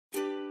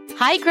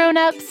Hi,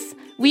 grown-ups!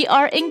 We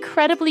are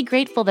incredibly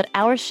grateful that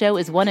our show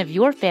is one of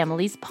your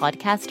family's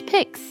podcast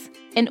picks.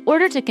 In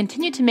order to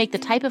continue to make the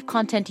type of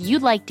content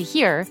you'd like to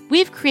hear,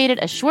 we've created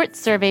a short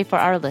survey for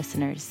our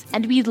listeners,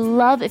 and we'd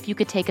love if you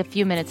could take a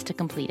few minutes to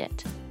complete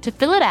it. To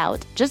fill it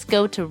out, just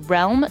go to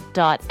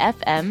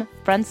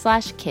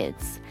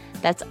realm.fm/kids.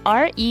 That's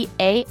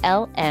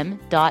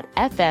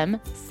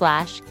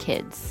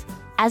realm.fm/kids.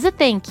 As a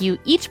thank you,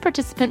 each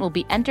participant will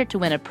be entered to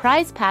win a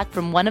prize pack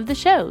from one of the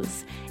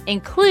shows,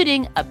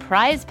 including a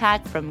prize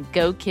pack from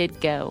Go Kid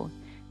Go.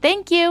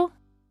 Thank you!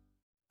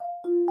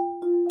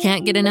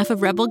 Can't get enough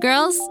of Rebel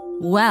Girls?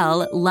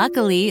 Well,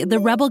 luckily, the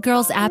Rebel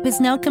Girls app is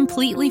now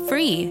completely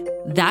free.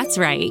 That's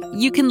right.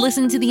 You can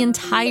listen to the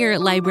entire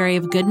library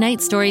of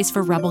goodnight stories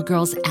for Rebel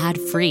Girls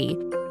ad-free.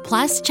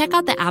 Plus, check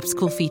out the app's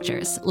cool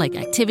features like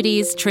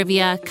activities,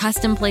 trivia,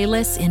 custom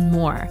playlists, and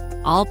more.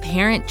 All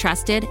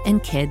parent-trusted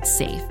and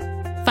kids-safe.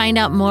 Find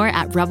out more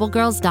at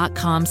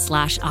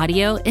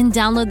rebelgirls.com/audio and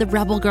download the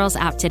Rebel Girls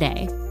app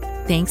today.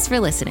 Thanks for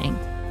listening.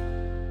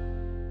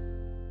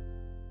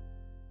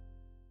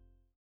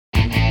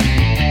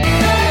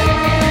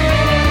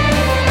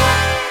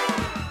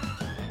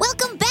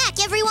 Welcome back,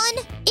 everyone.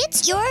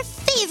 It's your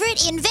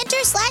favorite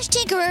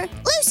inventor/tinkerer,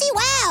 Lucy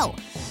Wow.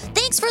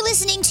 Thanks for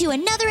listening to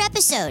another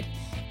episode.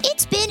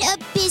 It's been a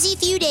busy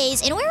few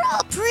days, and we're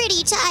all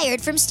pretty tired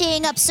from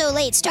staying up so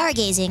late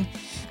stargazing.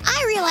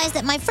 I realized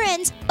that my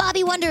friends,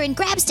 Bobby Wonder and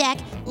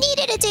Grabstack,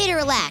 needed a day to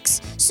relax,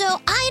 so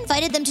I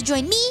invited them to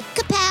join me,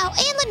 Kapow,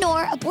 and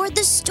Lenore aboard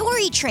the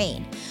Story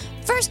Train.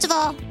 First of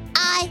all,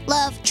 I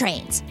love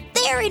trains.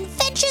 They are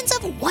inventions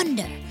of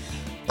wonder.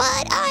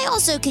 But I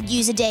also could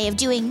use a day of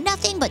doing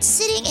nothing but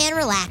sitting and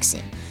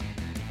relaxing.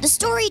 The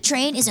Story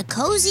Train is a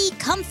cozy,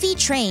 comfy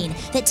train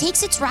that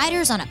takes its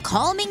riders on a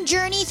calming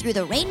journey through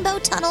the Rainbow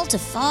Tunnel to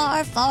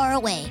far, far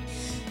away.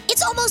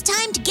 It's almost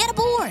time to get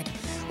aboard.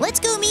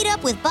 Let's go meet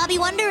up with Bobby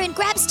Wonder and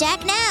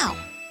Grabstack now.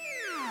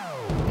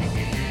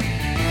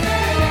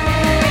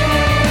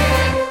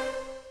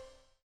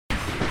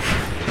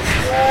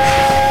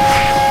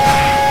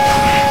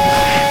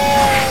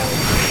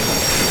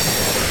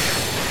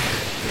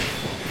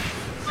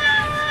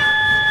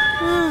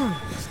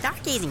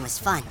 Stargazing was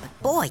fun, but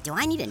boy, do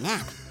I need a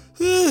nap.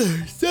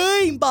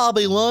 Same,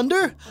 Bobby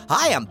Wonder.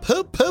 I am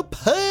pooped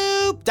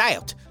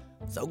out.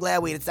 So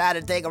glad we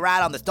decided to take a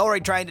ride on the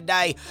Story Train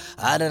today.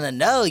 I didn't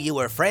know you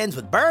were friends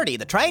with Birdie,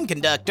 the train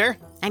conductor.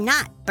 I'm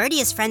not. Birdie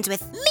is friends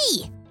with...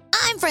 Me!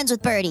 I'm friends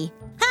with Birdie.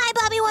 Hi,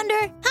 Bobby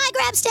Wonder. Hi,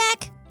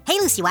 Grabstack.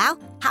 Hey, Lucy Wow.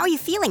 How are you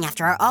feeling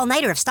after our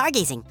all-nighter of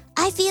stargazing?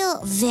 I feel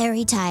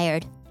very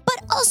tired,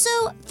 but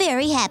also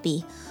very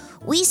happy.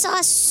 We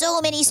saw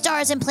so many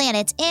stars and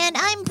planets, and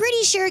I'm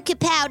pretty sure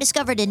Kapow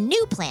discovered a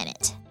new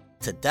planet.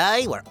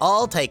 Today, we're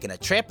all taking a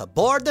trip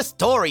aboard the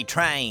Story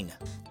Train.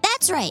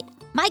 That's right.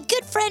 My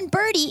good friend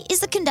Birdie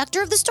is the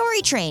conductor of the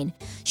Story Train.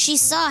 She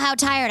saw how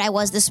tired I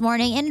was this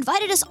morning and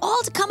invited us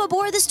all to come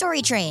aboard the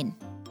Story Train.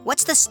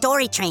 What's the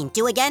Story Train?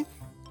 Do again?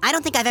 I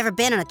don't think I've ever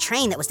been on a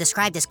train that was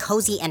described as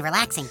cozy and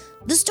relaxing.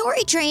 The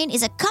Story Train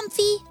is a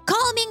comfy,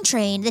 calming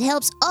train that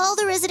helps all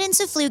the residents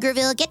of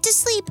Pflugerville get to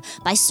sleep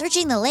by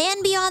searching the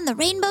land beyond the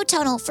Rainbow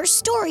Tunnel for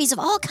stories of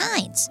all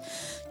kinds.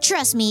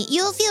 Trust me,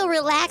 you'll feel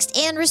relaxed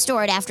and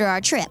restored after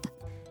our trip.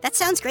 That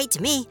sounds great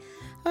to me.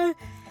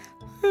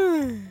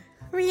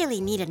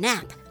 Really need a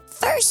nap.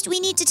 First,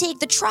 we need to take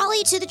the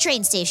trolley to the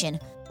train station.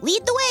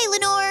 Lead the way,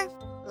 Lenore.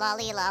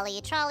 Lolly,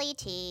 lolly, trolley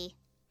tea.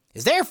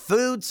 Is there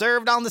food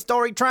served on the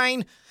Story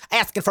Train?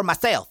 Asking for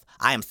myself.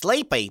 I am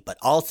sleepy, but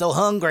also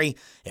hungry.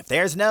 If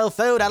there's no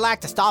food, I'd like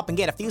to stop and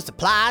get a few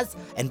supplies.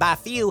 And by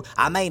few,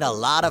 I mean a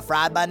lot of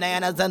fried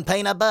bananas and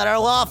peanut butter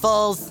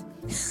waffles.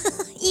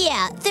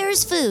 Yeah,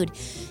 there's food.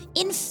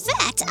 In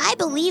fact, I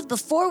believe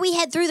before we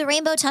head through the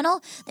Rainbow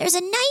Tunnel, there's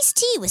a nice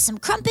tea with some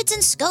crumpets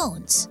and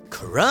scones.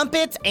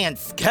 Crumpets and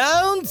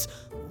scones?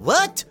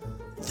 What?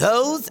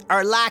 Those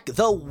are like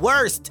the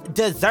worst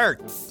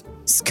desserts.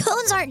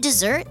 Scones aren't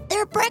dessert,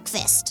 they're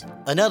breakfast.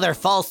 Another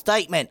false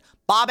statement.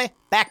 Bobby,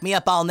 back me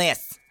up on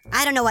this.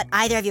 I don't know what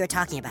either of you are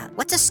talking about.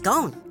 What's a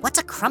scone? What's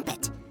a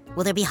crumpet?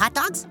 Will there be hot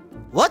dogs?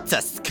 What's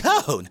a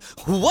scone?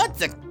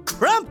 What's a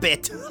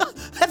crumpet?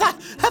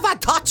 Have I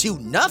taught you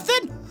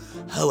nothing?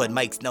 Oh, it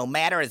makes no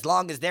matter as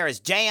long as there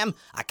is jam.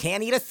 I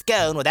can't eat a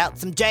scone without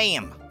some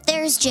jam.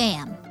 There's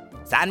jam.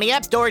 Sign me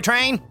up, Story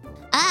Train.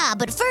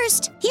 But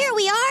first, here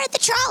we are at the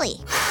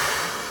trolley.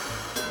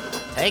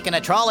 Taking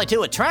a trolley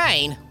to a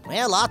train?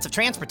 Well, lots of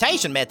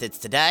transportation methods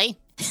today.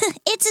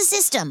 It's a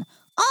system.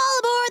 All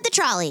aboard the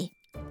trolley.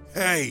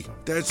 Hey,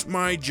 that's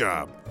my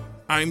job.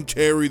 I'm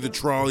Terry the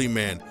Trolley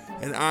Man,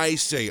 and I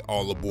say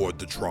all aboard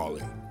the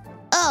trolley.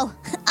 Oh,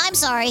 I'm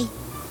sorry.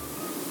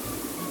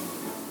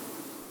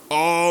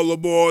 All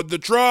aboard the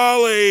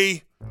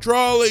trolley!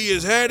 Trolley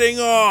is heading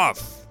off!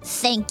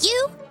 Thank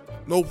you.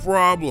 No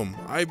problem.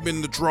 I've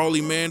been the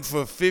trolley man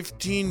for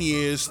 15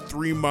 years,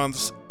 3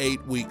 months,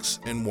 8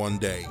 weeks, and 1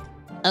 day.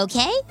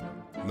 Okay.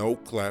 No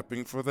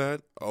clapping for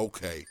that?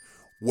 Okay.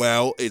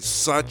 Well, it's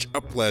such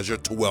a pleasure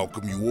to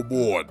welcome you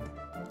aboard.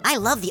 I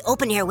love the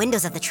open-air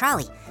windows of the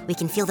trolley. We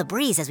can feel the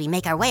breeze as we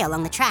make our way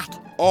along the track.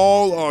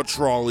 All our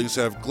trolleys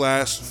have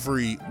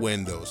glass-free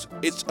windows.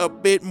 It's a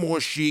bit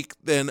more chic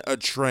than a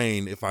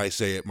train, if I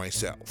say it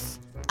myself.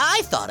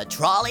 I thought a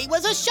trolley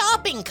was a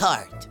shopping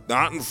cart.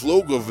 Not in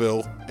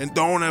Pflugerville, and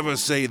don't ever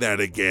say that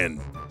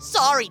again.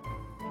 Sorry.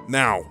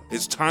 Now,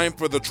 it's time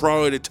for the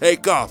trolley to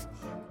take off,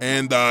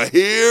 and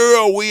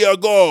here we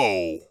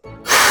go.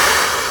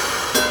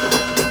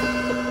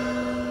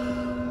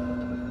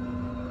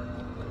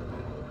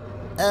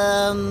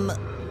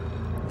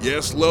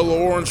 Yes, little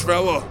orange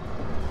fella?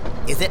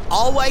 Is it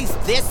always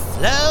this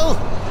slow?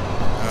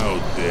 How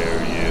dare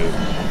you?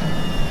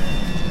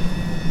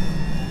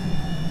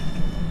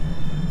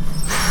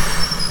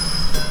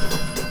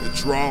 The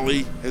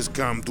trolley has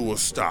come to a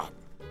stop.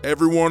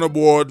 Everyone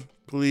aboard,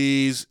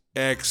 please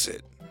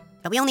exit.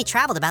 But we only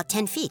traveled about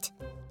 10 feet.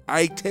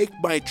 I take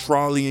my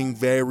trolleying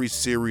very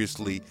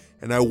seriously,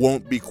 and I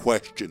won't be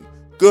questioned.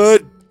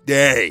 Good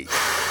day.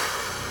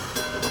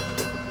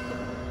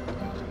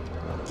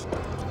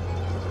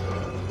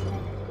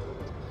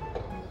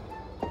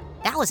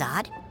 That was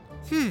odd.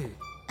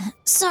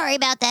 Sorry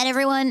about that,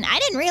 everyone. I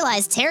didn't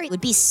realize Terry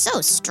would be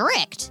so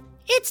strict.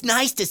 It's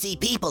nice to see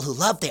people who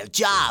love their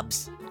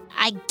jobs.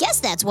 I guess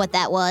that's what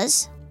that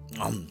was.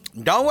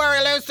 Don't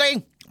worry,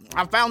 Lucy.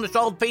 I found this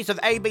old piece of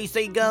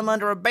ABC gum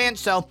under a bench,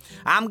 so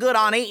I'm good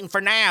on eating for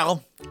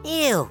now.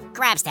 Ew,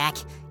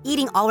 Grabstack.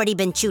 Eating already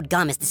been chewed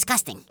gum is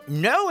disgusting.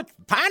 No, it's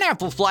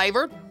pineapple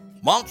flavored.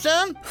 Want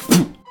some?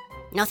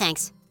 No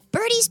thanks.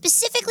 Birdie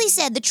specifically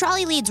said the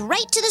trolley leads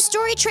right to the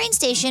Story train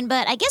station,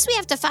 but I guess we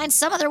have to find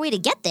some other way to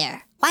get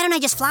there. Why don't I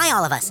just fly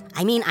all of us?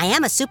 I mean, I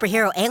am a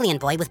superhero alien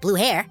boy with blue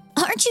hair.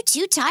 Aren't you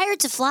too tired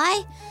to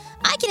fly?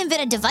 I can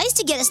invent a device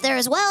to get us there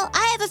as well.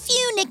 I have a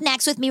few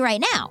knickknacks with me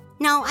right now.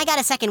 No, I got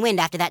a second wind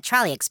after that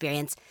trolley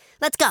experience.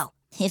 Let's go.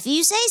 If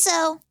you say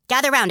so.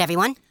 Gather round,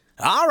 everyone.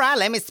 All right,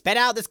 let me spit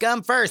out this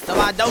gum first so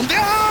I don't...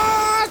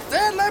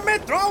 Then let me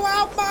throw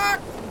out my...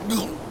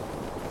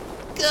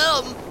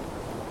 gum.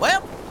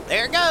 Well,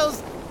 there it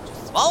goes.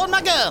 Just swallowed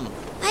my gum.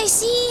 I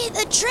see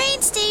the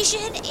train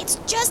station. It's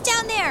just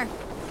down there.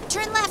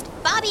 Turn left,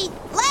 Bobby.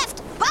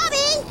 Left,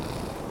 Bobby!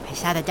 I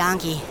saw the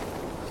donkey.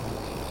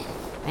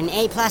 An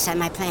A+ on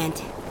my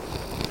plant.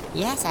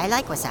 Yes, I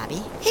like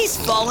wasabi. He's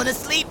fallen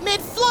asleep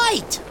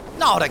mid-flight.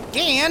 Not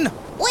again.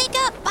 Wake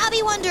up,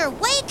 Bobby Wonder.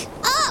 Wake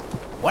up!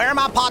 Where are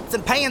my pots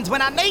and pans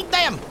when I need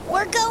them?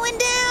 We're going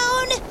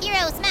down.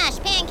 Hero smash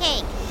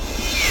pancake.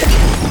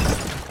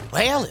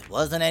 Well, it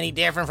wasn't any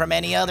different from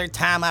any other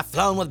time I've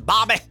flown with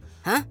Bobby.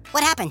 Huh?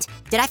 What happened?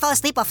 Did I fall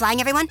asleep while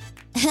flying, everyone?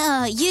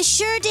 You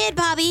sure did,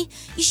 Bobby.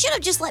 You should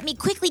have just let me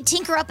quickly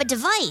tinker up a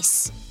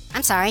device.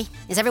 I'm sorry.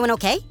 Is everyone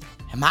okay?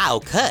 Am I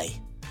okay?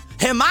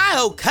 Am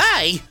I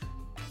okay?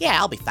 Yeah,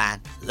 I'll be fine.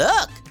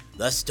 Look,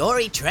 the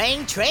Story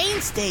train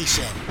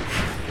station.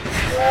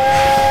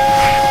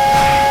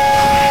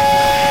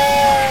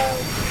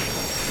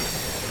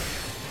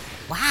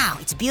 Wow,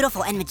 it's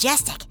beautiful and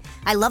majestic.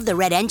 I love the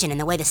red engine and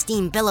the way the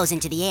steam billows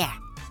into the air.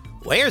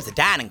 Where's the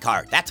dining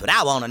cart? That's what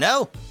I want to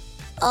know.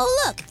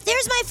 Oh, look,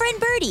 there's my friend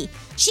Birdie.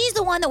 She's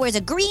the one that wears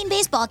a green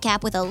baseball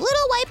cap with a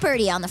little white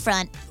birdie on the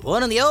front. The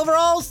one in the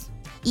overalls?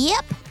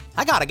 Yep.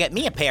 I gotta get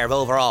me a pair of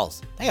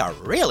overalls. They are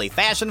really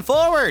fashion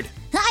forward.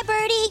 Hi,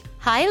 Birdie.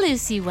 Hi,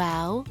 Lucy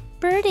Wow.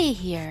 Birdie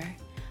here.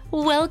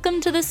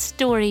 Welcome to the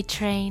Story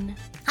Train.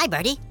 Hi,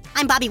 Birdie.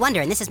 I'm Bobby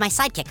Wonder, and this is my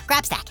sidekick,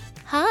 Grabstack.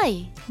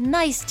 Hi,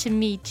 nice to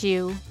meet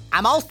you.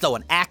 I'm also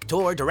an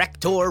actor,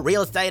 director,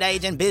 real estate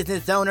agent,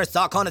 business owner,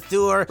 saw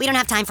connoisseur. We don't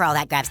have time for all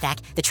that,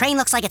 Grabstack. The train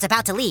looks like it's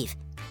about to leave.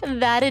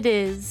 That it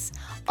is.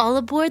 All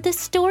aboard the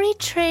Story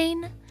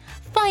Train.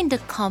 Find a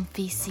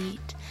comfy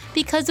seat,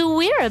 because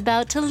we're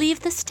about to leave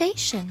the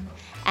station.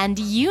 And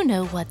you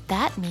know what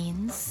that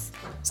means.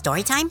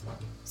 Story time?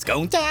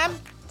 Scone time?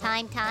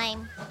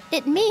 Time.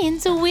 It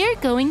means we're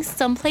going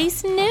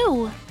someplace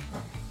new.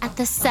 At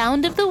the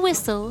sound of the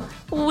whistle,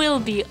 we'll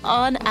be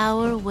on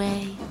our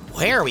way.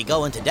 Where are we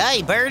going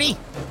today, Birdie?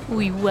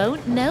 We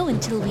won't know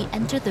until we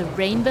enter the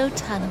Rainbow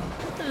Tunnel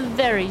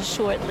very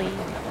shortly.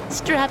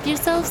 Strap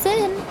yourselves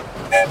in.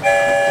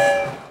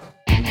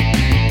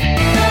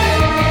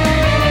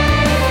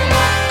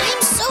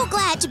 I'm so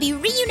glad to be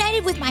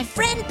reunited with my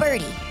friend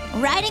Birdie.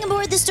 Riding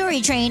aboard the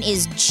Story Train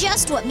is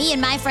just what me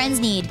and my friends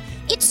need.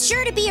 It's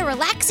sure to be a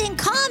relaxing,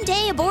 calm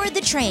day aboard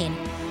the train.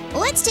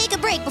 Let's take a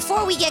break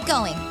before we get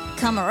going.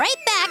 Come right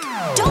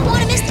back. Don't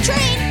want to miss the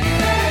train.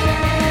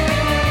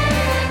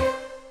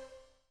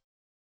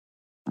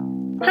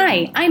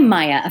 Hi, I'm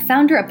Maya, a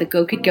founder of the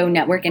Go Kid Go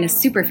network and a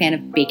super fan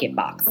of Bake It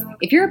Box.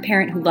 If you're a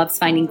parent who loves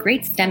finding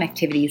great STEM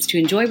activities to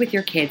enjoy with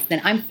your kids,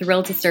 then I'm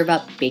thrilled to serve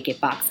up Bake It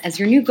Box as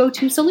your new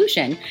go-to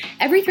solution.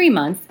 Every 3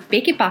 months,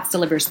 Bake It Box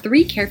delivers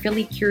 3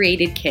 carefully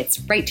curated kits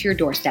right to your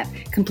doorstep,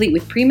 complete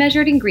with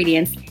pre-measured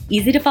ingredients,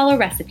 easy-to-follow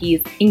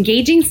recipes,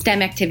 engaging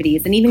STEM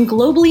activities, and even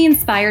globally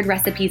inspired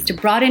recipes to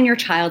broaden your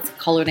child's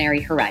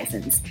culinary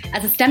horizons.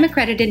 As a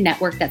STEM-accredited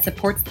network that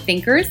supports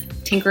thinkers,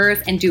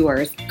 tinkerers, and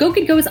doers, Go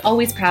Kid Go is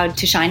always proud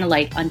to shine a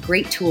light on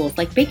great tools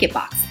like Bake It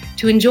Box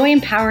To enjoy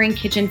empowering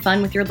kitchen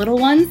fun with your little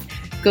ones,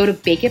 go to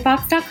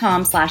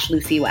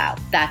bakeitbox.com/LucyWow.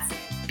 That's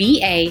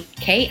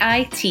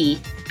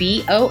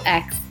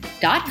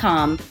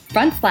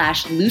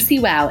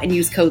BAKITBOX.com/LucyWow and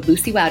use code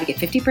LucyWow to get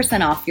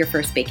 50% off your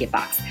first Bake It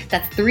Box.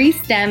 That's 3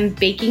 STEM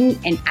baking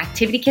and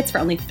activity kits for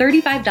only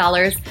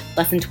 $35,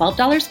 less than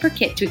 $12 per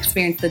kit to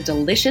experience the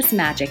delicious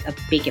magic of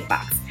Bake It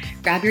Box.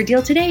 Grab your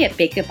deal today at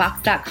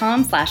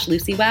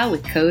bakeitbox.com/LucyWow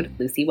with code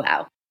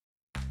LucyWow.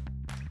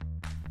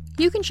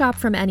 You can shop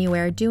from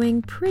anywhere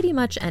doing pretty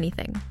much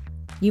anything.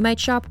 You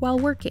might shop while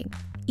working,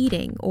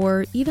 eating,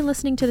 or even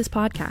listening to this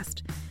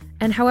podcast.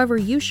 And however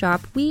you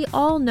shop, we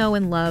all know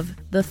and love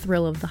the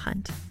thrill of the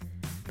hunt.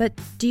 But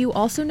do you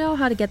also know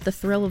how to get the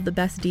thrill of the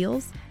best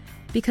deals?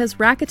 Because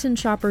Rakuten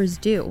shoppers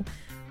do.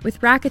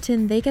 With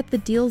Rakuten, they get the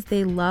deals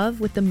they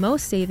love with the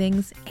most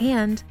savings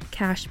and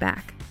cash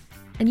back.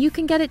 And you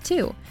can get it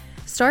too.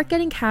 Start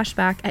getting cash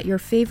back at your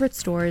favorite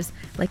stores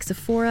like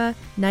Sephora,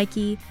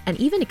 Nike, and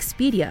even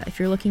Expedia if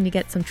you're looking to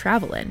get some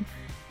travel in.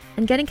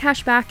 And getting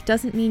cash back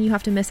doesn't mean you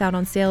have to miss out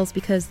on sales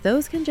because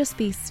those can just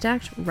be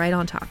stacked right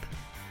on top.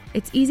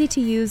 It's easy to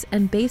use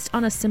and based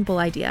on a simple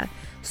idea.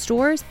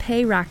 Stores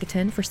pay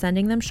Rakuten for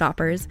sending them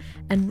shoppers,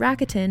 and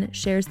Rakuten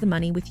shares the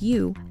money with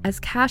you as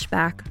cash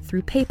back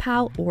through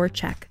PayPal or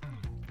check.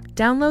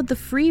 Download the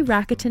free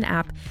Rakuten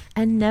app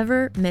and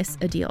never miss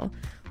a deal.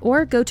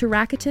 Or go to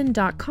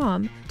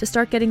Rakuten.com to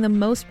start getting the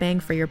most bang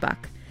for your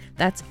buck.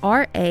 That's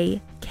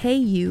RAKUTEN.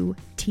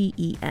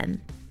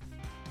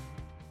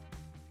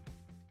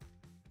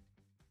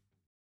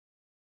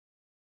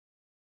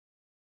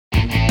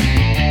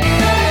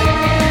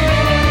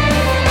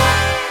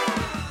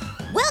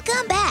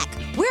 Welcome back.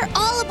 We're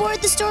all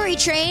aboard the story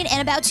train and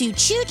about to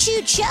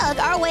choo-choo-chug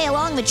our way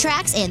along the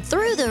tracks and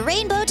through the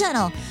Rainbow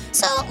Tunnel.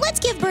 So let's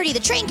give Birdie the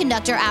train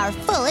conductor our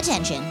full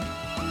attention.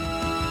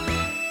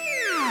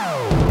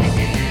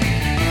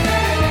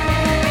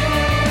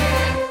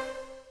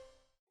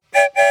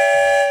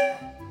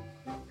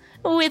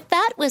 With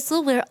that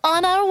whistle, we're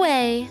on our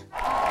way.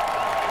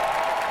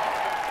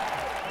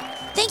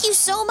 Thank you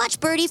so much,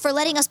 Birdie, for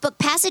letting us book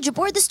passage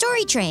aboard the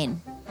story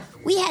train.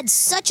 We had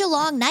such a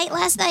long night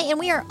last night, and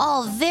we are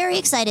all very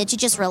excited to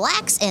just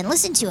relax and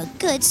listen to a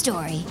good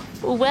story.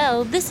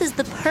 Well, this is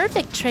the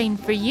perfect train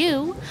for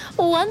you.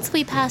 Once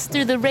we pass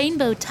through the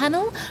Rainbow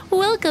Tunnel,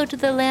 we'll go to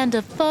the land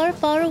of far,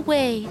 far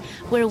away,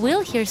 where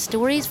we'll hear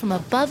stories from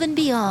above and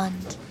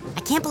beyond.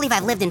 I can't believe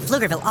I've lived in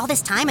Pflugerville all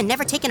this time and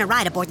never taken a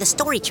ride aboard the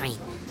story train.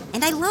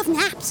 And I love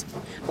naps.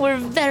 We're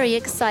very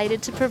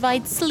excited to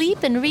provide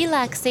sleep and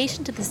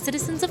relaxation to the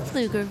citizens of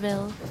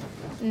Pflugerville.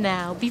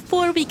 Now,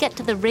 before we get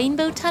to the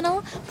Rainbow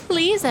Tunnel,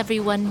 please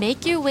everyone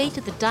make your way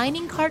to the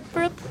dining cart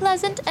for a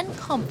pleasant and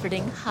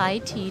comforting high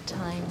tea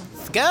time.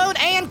 Scoot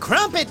and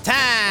crumpet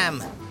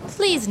time!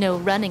 Please no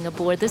running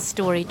aboard the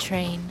story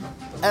train.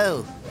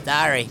 Oh,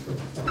 sorry.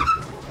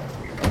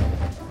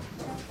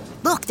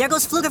 Look, there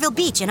goes Pflugerville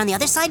Beach, and on the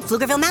other side,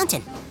 Pflugerville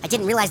Mountain. I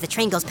didn't realize the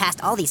train goes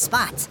past all these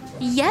spots.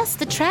 Yes,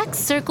 the tracks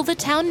circle the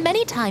town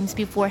many times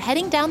before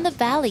heading down the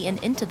valley and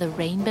into the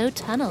Rainbow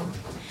Tunnel.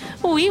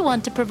 We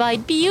want to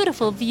provide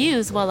beautiful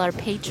views while our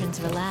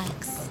patrons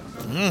relax.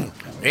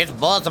 This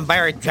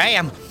bosamberry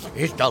jam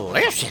is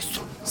delicious.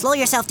 Slow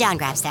yourself down,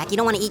 Grabstack. You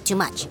don't want to eat too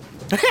much.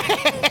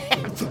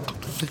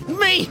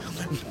 Me?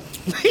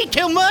 Eat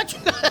too much?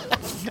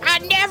 I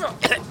never...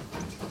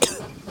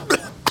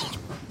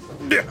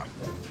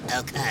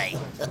 Okay,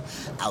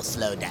 I'll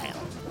slow down.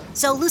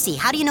 So, Lucy,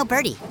 how do you know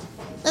Birdie?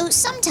 Oh,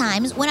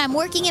 sometimes when I'm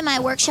working in my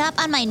workshop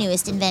on my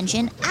newest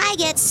invention, I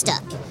get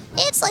stuck.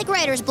 It's like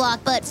writer's block,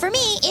 but for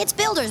me, it's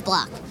builder's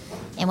block.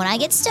 And when I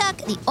get stuck,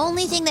 the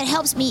only thing that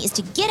helps me is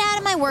to get out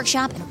of my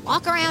workshop and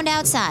walk around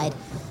outside.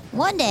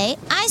 One day,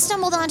 I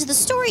stumbled onto the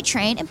story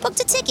train and booked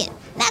a ticket.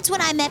 That's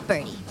when I met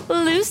Birdie.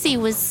 Lucy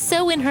was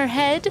so in her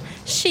head,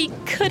 she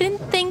couldn't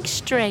think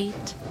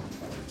straight.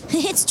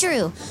 It's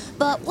true,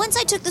 but once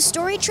I took the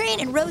story train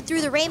and rode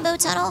through the Rainbow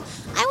Tunnel,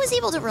 I was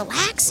able to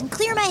relax and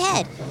clear my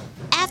head.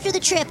 After the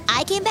trip,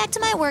 I came back to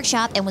my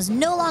workshop and was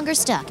no longer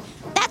stuck.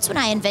 That's when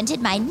I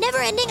invented my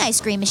never-ending ice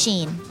cream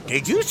machine.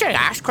 Did you say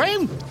ice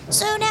cream?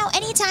 So now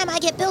anytime I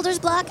get builder's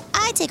block,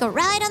 I take a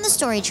ride on the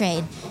story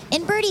train.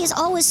 And Birdie is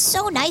always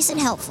so nice and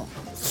helpful.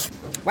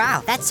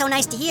 Wow, that's so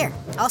nice to hear.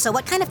 Also,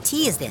 what kind of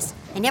tea is this?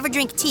 I never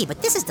drink tea,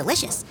 but this is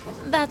delicious.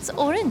 That's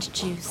orange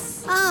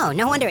juice. Oh,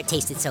 no wonder it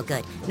tasted so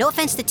good. No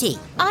offense to tea.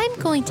 I'm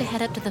going to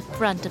head up to the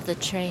front of the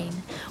train.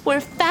 We're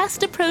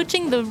fast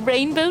approaching the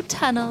Rainbow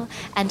Tunnel,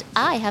 and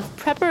I have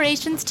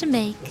preparations to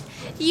make.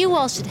 You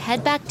all should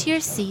head back to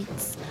your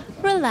seats,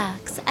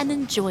 relax, and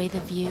enjoy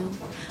the view.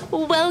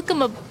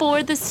 Welcome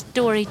aboard the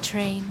story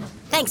train.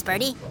 Thanks,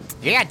 Birdie.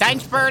 Yeah,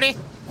 thanks, Birdie.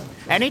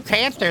 Any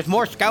chance there's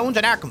more scones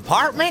in our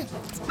compartment?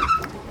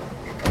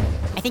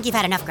 I think you've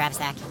had enough,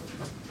 Grabstack.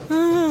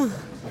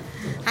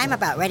 I'm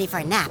about ready for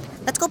a nap.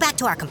 Let's go back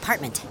to our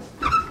compartment.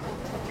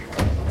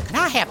 Can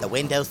I have the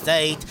window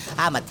seat?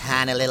 I'm a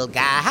tiny little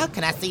guy. How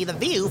can I see the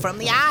view from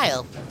the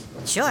aisle?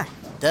 Sure.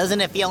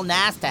 Doesn't it feel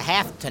nice to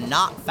have to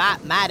not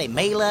fight Mighty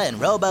Mila and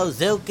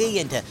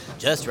Robozuki and to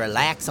just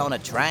relax on a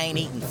train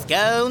eating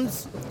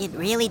scones? It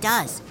really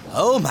does.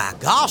 Oh my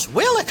gosh,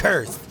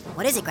 Willikers!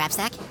 What is it,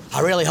 Grabstack?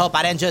 I really hope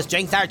I didn't just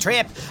jinx our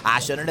trip. I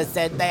shouldn't have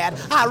said that.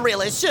 I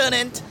really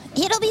shouldn't.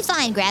 It'll be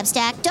fine,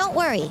 Grabstack. Don't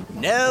worry.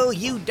 No,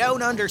 you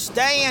don't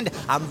understand.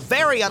 I'm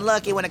very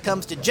unlucky when it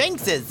comes to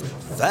jinxes.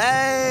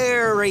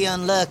 Very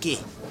unlucky.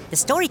 The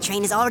story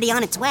train is already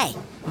on its way.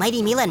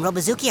 Mighty Mila and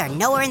Robozuki are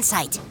nowhere in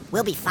sight.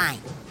 We'll be fine.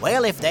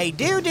 Well, if they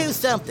do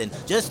something,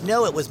 just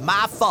know it was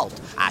my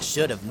fault. I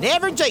should have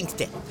never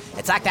jinxed it.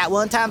 It's like that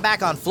one time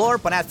back on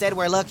Florp when I said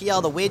we're lucky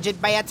all the widget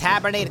bats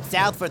hibernated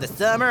south for the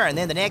summer, and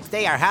then the next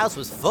day our house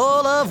was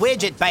full of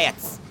widget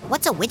bats.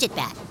 What's a widget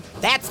bat?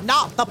 That's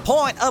not the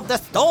point of the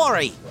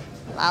story.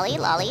 Lolly,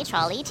 lolly,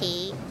 trolley,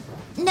 tea.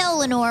 No,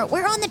 Lenore,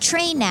 we're on the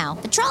train now.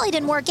 The trolley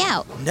didn't work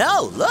out.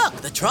 No, look,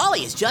 the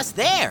trolley is just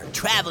there,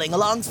 traveling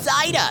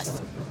alongside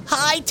us.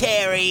 Hi,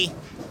 Terry.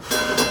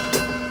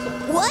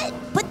 What?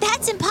 But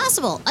that's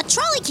impossible. A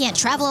trolley can't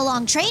travel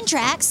along train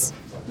tracks.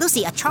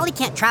 Lucy, a trolley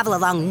can't travel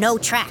along no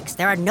tracks.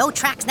 There are no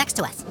tracks next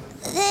to us.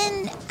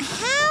 Then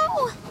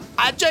how?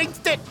 I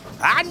jinxed it.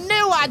 I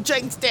knew I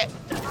jinxed it.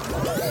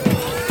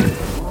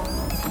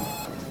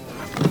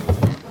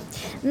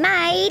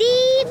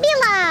 Mighty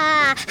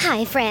Mila!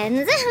 Hi,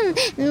 friends.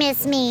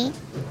 Miss me?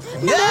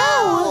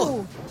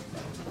 No!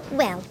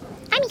 Well,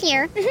 I'm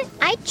here.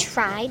 I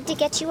tried to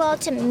get you all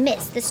to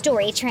miss the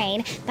story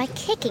train by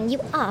kicking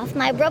you off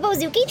my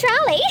Robozuki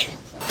trolley.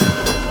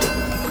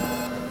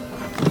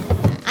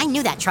 I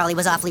knew that trolley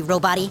was awfully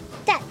robot-y.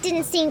 That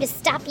didn't seem to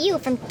stop you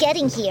from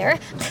getting here.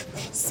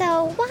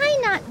 So why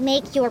not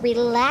make your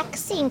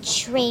relaxing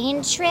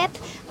train trip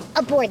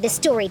aboard the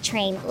story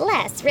train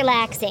less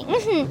relaxing?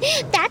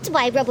 That's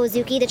why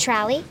Robozuki the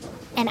trolley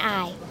and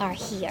I are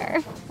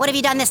here. What have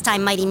you done this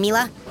time, Mighty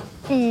Mila?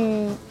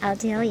 I'll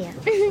tell you.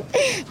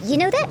 You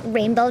know that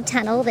rainbow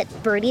tunnel that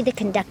Birdie the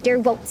conductor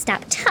won't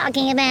stop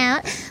talking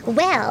about?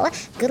 Well,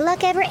 good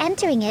luck ever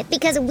entering it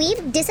because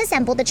we've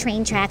disassembled the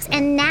train tracks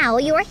and now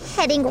you're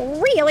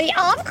heading really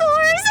off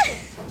course.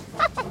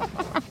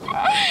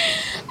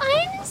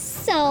 I'm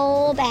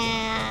so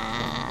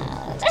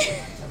bad.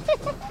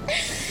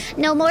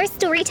 No more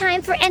story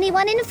time for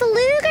anyone in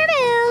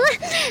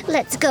Pflugerville.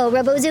 Let's go,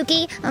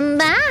 Robozuki.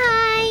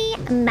 Bye.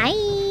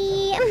 Bye.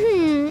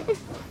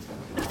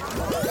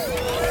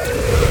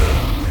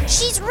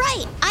 She's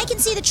right. I can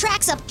see the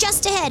tracks up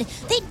just ahead.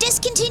 They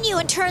discontinue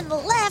and turn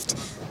left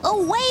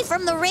away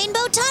from the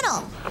rainbow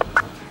tunnel.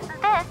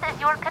 This is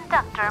your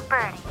conductor,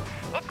 Birdie.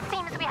 It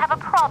seems we have a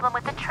problem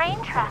with the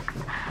train tracks.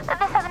 This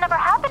has never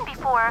happened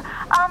before.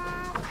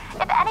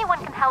 If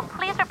anyone can help,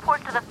 please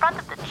report to the front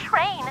of the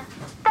train.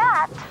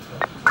 Stat.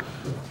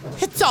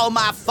 It's all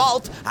my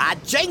fault. I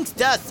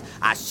jinxed us.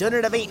 I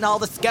shouldn't have eaten all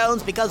the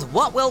scones because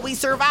what will we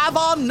survive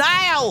on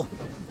now?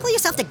 Pull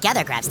yourself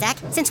together,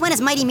 Grabstack. Since when has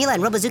Mighty Mila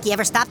and Robozuki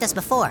ever stopped us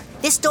before?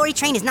 This story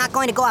train is not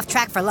going to go off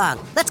track for long.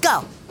 Let's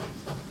go.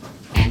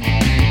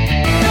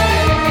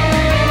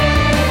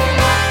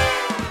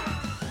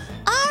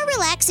 Our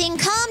relaxing,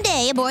 calm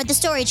day aboard the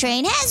story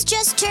train has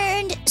just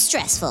turned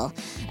stressful.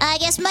 I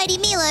guess Mighty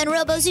Mila and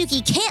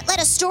Robozuki can't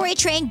let a story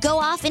train go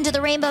off into the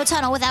rainbow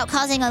tunnel without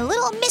causing a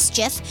little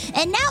mischief,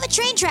 and now the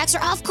train tracks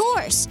are off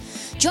course.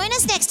 Join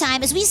us next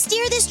time as we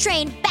steer this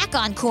train back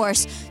on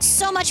course.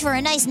 So much for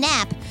a nice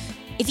nap.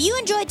 If you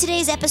enjoyed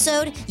today's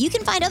episode, you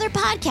can find other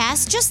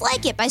podcasts just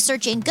like it by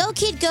searching Go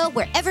Kid Go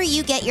wherever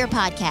you get your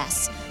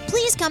podcasts.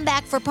 Please come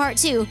back for part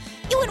 2.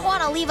 You wouldn't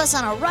want to leave us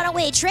on a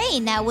runaway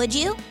train now, would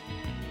you?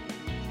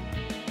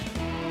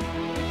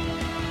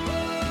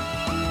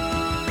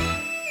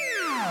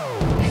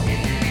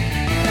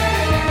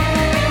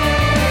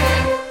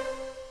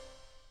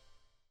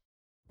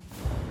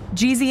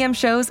 GZM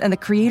Shows and the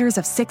creators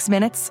of 6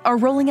 Minutes are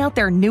rolling out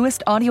their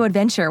newest audio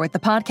adventure with the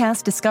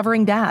podcast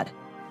Discovering Dad.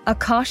 A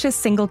cautious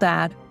single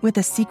dad with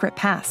a secret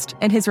past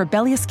and his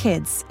rebellious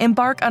kids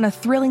embark on a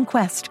thrilling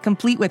quest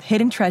complete with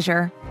hidden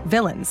treasure,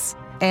 villains,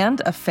 and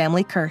a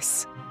family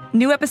curse.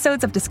 New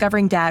episodes of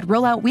Discovering Dad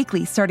roll out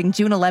weekly starting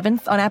June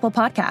 11th on Apple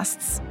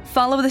Podcasts.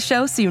 Follow the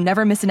show so you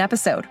never miss an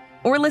episode,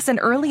 or listen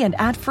early and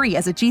ad-free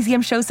as a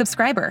GZM Show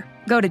subscriber.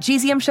 Go to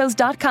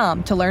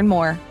gzmshows.com to learn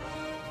more.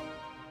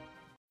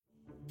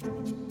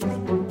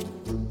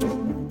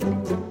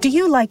 Do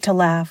you like to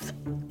laugh?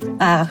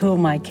 Who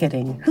am I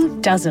kidding?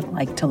 Who doesn't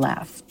like to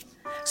laugh?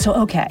 So,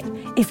 okay,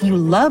 if you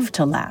love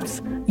to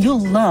laugh, you'll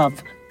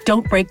love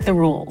Don't Break the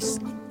Rules.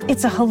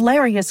 It's a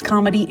hilarious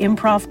comedy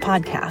improv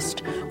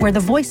podcast where the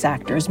voice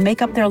actors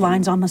make up their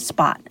lines on the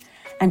spot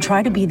and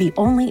try to be the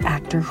only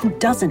actor who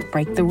doesn't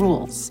break the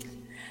rules.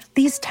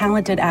 These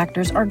talented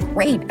actors are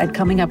great at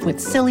coming up with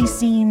silly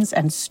scenes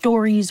and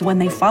stories when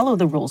they follow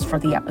the rules for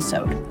the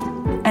episode.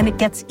 And it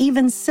gets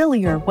even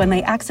sillier when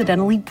they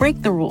accidentally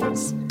break the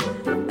rules.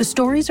 The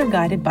stories are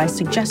guided by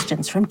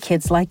suggestions from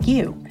kids like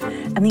you,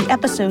 and the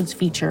episodes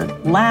feature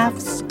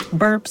laughs,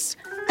 burps,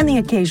 and the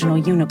occasional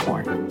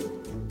unicorn.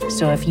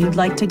 So if you'd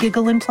like to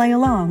giggle and play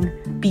along,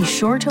 be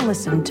sure to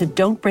listen to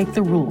Don't Break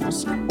the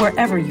Rules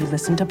wherever you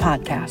listen to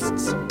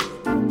podcasts.